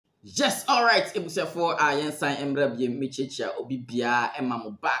Yes, all right. Ebusefo yensan emra bi mechecha obi bia ema mo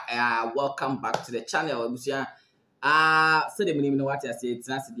back. Welcome back to the channel. Ebusia so the minimum what I say it's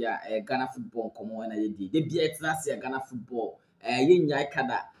not dia Ghana football komo na ye di. De bia it's not Ghana football. Ye nyai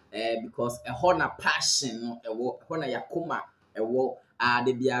kada because a hona passion no hona yakoma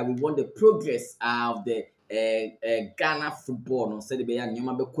de bia we want the progress of the Ghana football no said be ya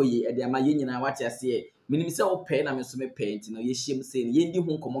nyoma be koyi e de ama ye nyina what I say minim se wo pɛ na me so me pɛ nti no ye hyem se no ye ndi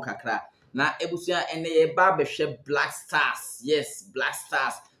ho komo kakra na ebusua ene ye ba behwe Black Stars. Yes, Black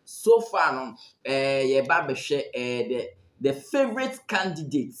Stars so far no ye ba behwe the favorite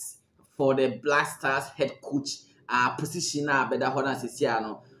candidates for the Black Stars head coach position na beda ho na sesia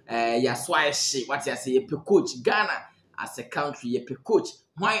no ya so ahye what I say ye pe coach Ghana as a country ye pe coach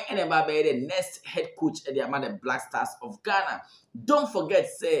why anybody be the next head coach at the Black Stars of Ghana. Don't forget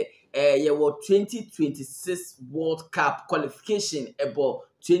say your 2026 World Cup qualification about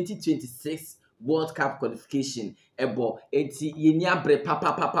 2026 World Cup qualification ebo enti yenya bre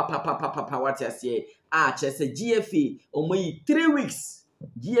papa what I say chese GFA omoyi 3 weeks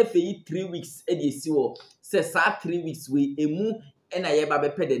GFA yi 3 weeks e dey see wo say 3 weeks we emu and yeba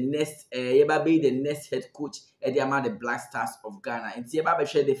be the next yeba be the next head coach at the Black Stars of Ghana. And yeba be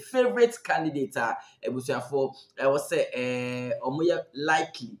share the favorite candidate ebusuafo was say omoya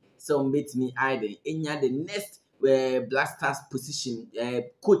likely so meet me either enya the next Black Stars position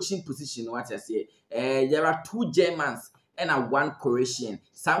coaching position what I say there are 2 Germans and 1 Croatian.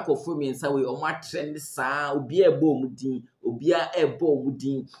 Sanko for me and say we trend sa obi ebo mudin obi ebo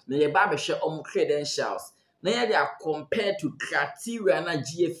mudin na yeba be share credentials. Now they are compared to criteria na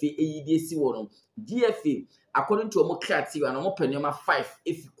GFA AEDC one. GFA according to omo criteria na omo penoma 5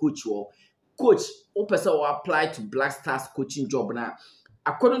 if coach o person will apply to Black Stars coaching job na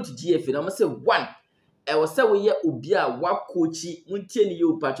according to GFA na omo say 1 e will say we ye obi a wa coachi muntie ni ye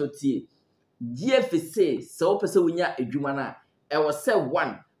patroti GFA say so person we nya adwuma na e will say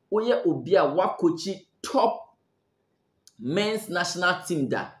 1 we ye obi a wa coachi top men's national team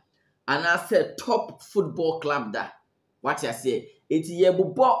da and I said top football club da what I say it ye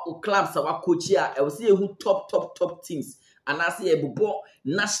bubo clubs our coach here I will see who top teams and I say bubo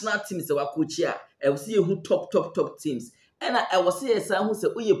national teams our coach here I will see who top teams and I will see a who say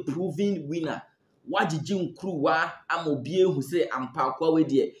we a proven winner what did you crew wa amobie who say am pa kwa we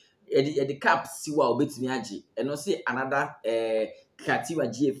there the cap si wa obetimi agi and no say another criteria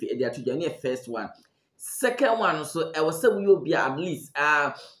GFA they are to first one. Second one so I will say we will be at least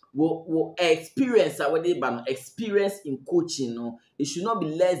will experience experience in coaching no it should not be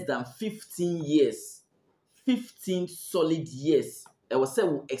less than 15 years 15 solid years I will say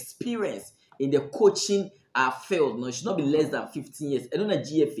will experience in the coaching field no it should not be less than 15 years and on a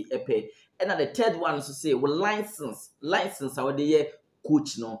GFA epe and the third one is to say will license our the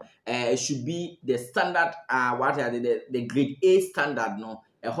coach no it should be the standard what are the grade A standard no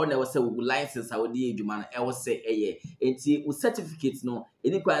I was say we license our the adwuma I was say enti we certificate no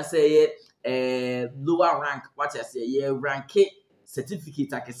any kwan say lower rank what I say rank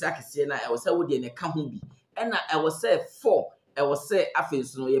certificate akese na I was say we dey na ka ho bi and I was say 4 I was say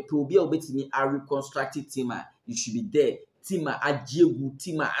afenso no ye pro bi a obetimi a reconstructed team you should be there team ajiegu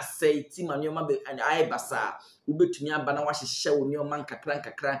team asay team anyoma be ai basa ubetumi aba na wahehye wo nyoma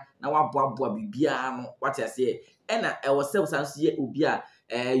nkakra na waboaboa bibia no what I say and I was say sanso ye obi a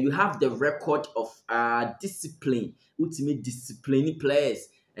you have the record of discipline ultimate disciplining players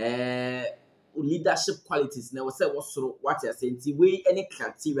leadership qualities na we say what I say nti we any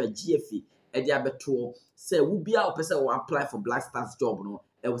criteria GFA e dey abeto say wo bia o person will apply for Black Stars job no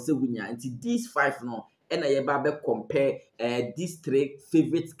e we say wunya nti these 5 no and I be compare these 3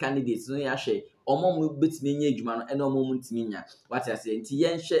 favorite candidates no ya hwe omo mo betimi nya adwuma no and omo mo ntimi nya what I say nti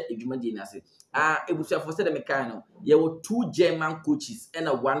yen hwe adwuma di na say ebusuafo say dem kan no ye were 2 German coaches and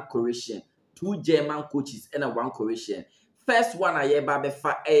 1 Croatian 2 German coaches and 1 Croatian first one I be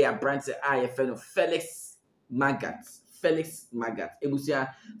fa brand say Felix Magath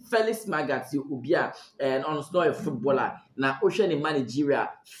ebusia Fenix Magath you obi a and on no a footballer na ohwe ni Nigeria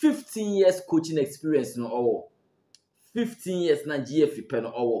 15 years coaching experience no owo 15 years na GFA pe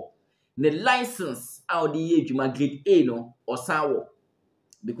no owo the license out the adwuma grade A no osawo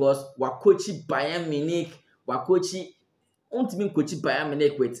because wa coach Bayern Munich wa coach ultimate coach Bayern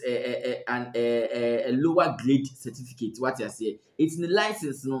Munich with a lower grade certificate what I say it's the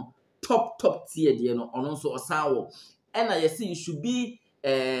license no top tier there no on also osawo and I say you should be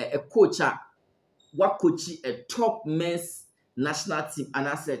a coach what coach a top men's national team and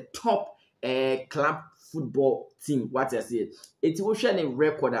I said top club football team what I say it will share a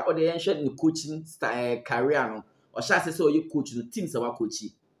record or the ancient coaching career no or shall say so you coach the teams our coach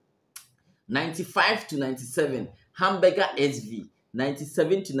 95 to 97, Hamburger SV.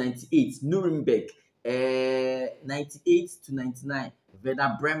 97 to 98, Nuremberg. 98 to 99,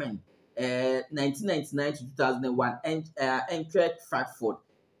 Werder Bremen. 1999 to 2001, Eintracht Frankfurt.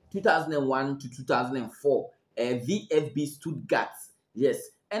 2001 to 2004, VfB Stuttgart. Yes,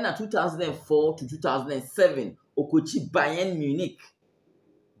 and 2004 to 2007, Okochi Bayern Munich.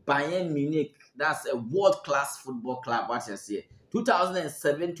 Bayern Munich, that's a world-class football club. What I say?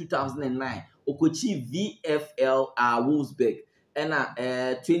 2007, 2009, Okochi VfL Wolfsburg. And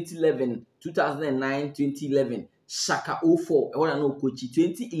 2011, 2009, 2011, Shaka 04. I want to know Okochi.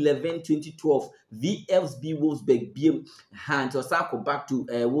 2011, 2012, VfB Wolfsburg. BM hand or Sako back to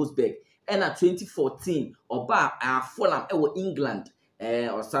Wolfsburg. And 2014, Oba Fulham England.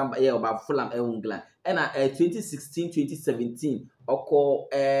 Or some about Fulham England. And 2016, 2017, Oko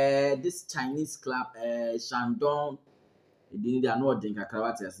this Chinese club Shandong. They are not doing a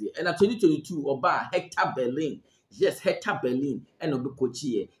cravat. And 2022, Oba Hector Berlin. Yes, Hector Berlin and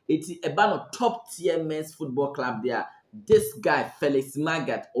Obukochi. It's a band of top tier men's football club there. This guy, Fenix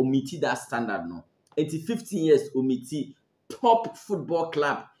Magath, omiti that standard no. 15 years omiti top football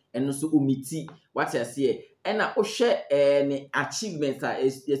club and also omiti what I say. And I share any achievements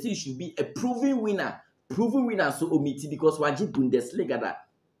is yes, you should be a proven winner. Proven winner so omiti because waji Bundesliga that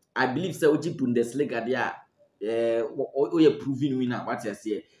I believe so waji Bundesliga there or proven winner what I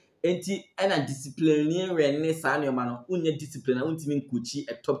say. Enti and disciplinarian no unye discipline untimin coachi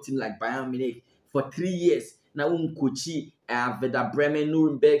a top team like Bayern Munich for 3 years. Now coachi Werder Bremen,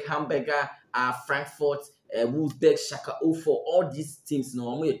 Nuremberg, Hamburger, Frankfurt, Wolfsburg, Schalke 04, all these teams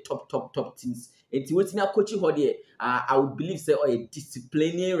no top teams. Enti what me coaching for there I would believe say or a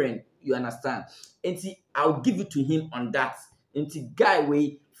disciplinarian, you understand. Enti I'll give it to him on that. Enti guy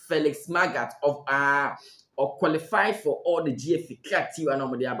way Fenix Magath of or qualified for all the GFA criteria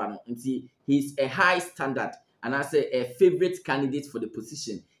normally until he's a high standard and I say a favorite candidate for the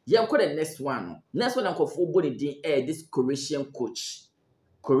position. Yeah, I'm called the next one. Next one I'm called for this Croatian coach.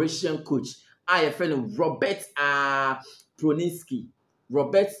 I have a friend of Robert Prosinecki.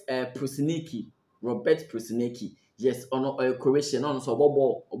 Yes, on Croatian on so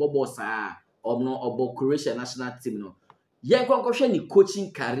Bobo sa or Croatian national team no. Yeah, I'm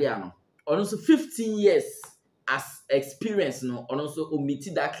coaching career no. Also 15 years as experience no also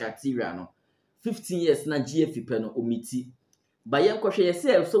omiti that criteria no 15 years na GFP no omiti but yen kwhwe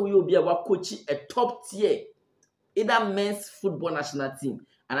yourself so we will be able coach a top tier either men's football national team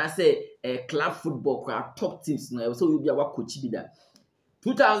and I say club football top teams no so we will be able coach be that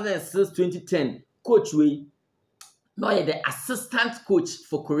 2006 2010 coach we no the assistant coach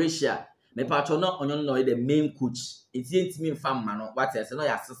for Croatia me patcho no onyo no the main coach it ain't me fam man what I say no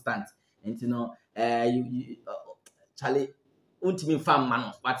assistant. And you know, Charlie, ultimate farm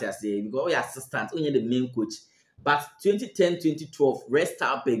man, what I say, because we are assistants, only the main coach. But 2010-2012, rest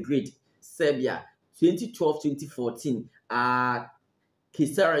up a grade, Serbia. 2012-2014,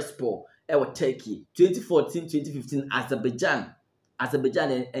 Kisaraspor, Turkey. 2014-2015,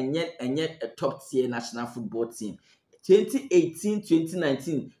 Azerbaijan, and yet a top tier national football team.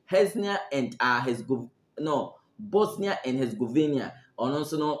 2018-2019, Bosnia and Herzegovina. On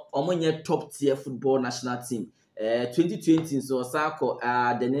also no omonye top tier football national team. 2020 so Sako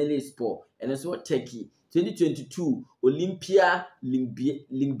Deneli Sport and also Turkey. 2022 Olympia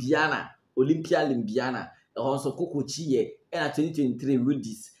Limbiana. Also Kokochie and 2023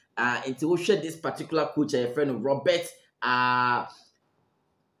 Rudis. And to share this particular coach a friend of Robert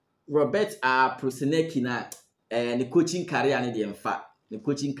Prosinecki na the coaching career and the fact. The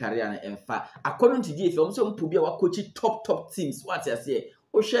coaching career and according to GFA, I'm so be our coaching top teams. What I say,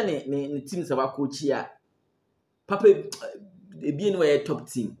 Ocean teams about coach here. Papa being a top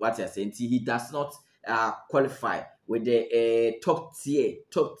team. What I say, he does not qualify with the top tier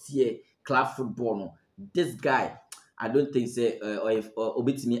club football. No. This guy, I don't think say or if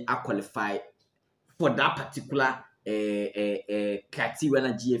Obitimi are qualified for that particular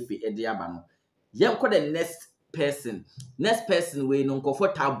criteria GFA at the Abano. Yeah, call the next person we no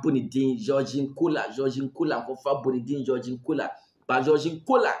comfortable Bonidin Jurgen Kohler comfortable Bonidin Jurgen Kohler but Jurgen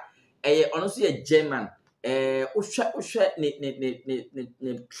Kohler honestly a German ne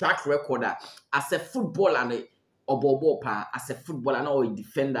track record as a footballer as a footballer or a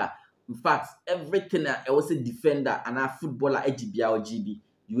defender. In fact everything I was a defender and a footballer GBA or GB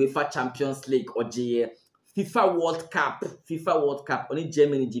UEFA Champions League or FIFA World Cup only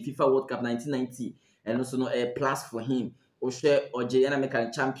Germany FIFA World Cup 1990 and also no a plus for him. Oshe or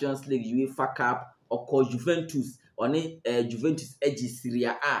American Champions League, UEFA Cup, or call Juventus, or Juventus Edge Serie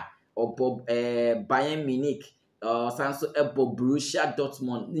A, or Bob Bayern Munich, Sanso ebo Borussia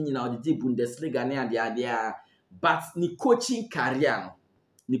Dortmund ni nyina odidi Bundesliga ne ade a but ni coaching career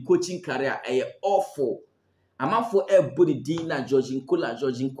awful. Amanfo ebo the din na Jurgen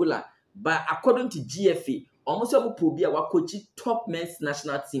Kohler, but according to GFA almost able to be a coach top men's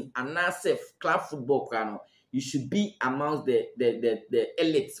national team and now club football crano. You should be amongst the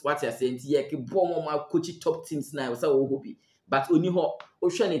elites. What you're saying, yeah, coach top teams now. But only ho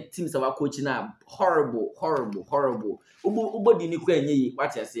ocean teams our coaching now horrible. Ubo di ni kwenye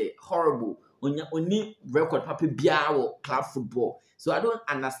what you say horrible. Only record papi biawo club football. So I don't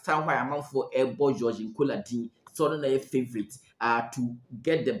understand why amount for Ebo Jurgen Kohler so a favorite to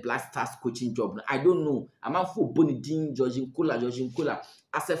get the Black Stars coaching job. I don't know. Amount for Bonidin Jurgen Kohler.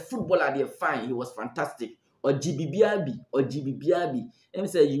 As a footballer, they're fine. He was fantastic. Or GBBRB. Let me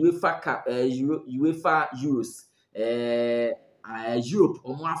say UEFA Cup, UEFA Euros, Europe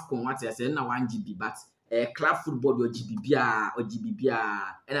or AFCON. What I say now 1 GB, but club football or GBBR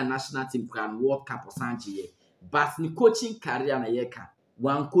and a national team can World Cup or Sanchi. But the coaching career na yeka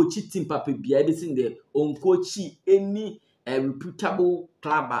one coaching team papi be everything there on coaching any reputable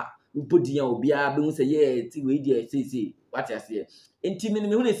club ubodi ya obia be say yeah ti we dey say what I say enti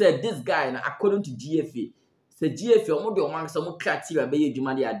me say this guy na according to GFA say GFA omo de oman some criteria be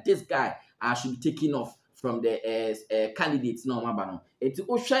adwuma there this guy should be taken off from the candidates no maba no enti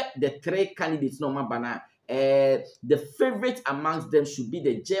o hwe the 3 candidates no maba na the favorite amongst them should be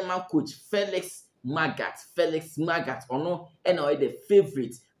the German coach Fenix Magath or no and the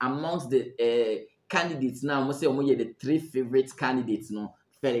favorite amongst the candidates now. Must say the 3 favorite candidates no.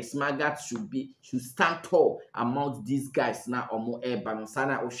 Fenix Magath should stand tall amongst these guys now or more air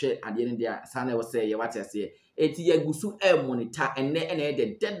sana or share at the end there. Sana will say what I say. Eti gusu monitor and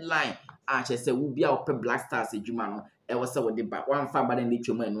the deadline. I say will be our Black Stars Jumano. I was so the back one fan but then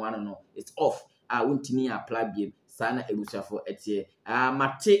nature man one no. It's off. I won't apply game. Sana ebusia for etie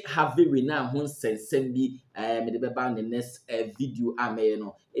mate have we now hun send me the beba the next video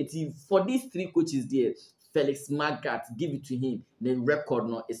no eti for these 3 coaches there Fenix Magath give it to him the record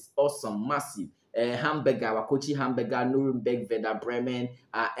no is awesome massive Hamburger our coaching Hamburger Nuremberg Werder Bremen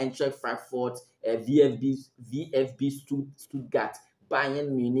Eintracht Frankfurt VfB Stuttgart Bayern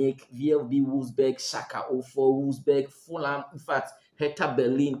Munich VfB Wolfsburg Schalke 04 Wolfsburg Fulham in fact Hertha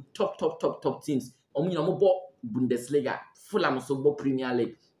Berlin top teams Bundesliga, Fulham so Premier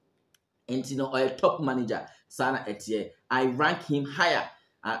League, and a top manager, Sana Etie. I rank him higher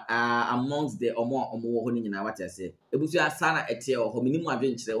amongst the more holding in what I say. Ebusia Sana Etie or minimum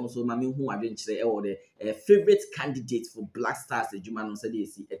adventure, also Mammy who adventure or the favorite candidate for Black Stars, the Jumano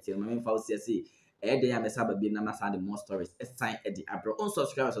Sadisi Etie, Mammy Faucia say, Ede Mesaba be Namasa the more stories, a sign at the Abro.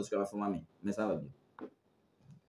 Unsubscribe for Mammy, Mesaba.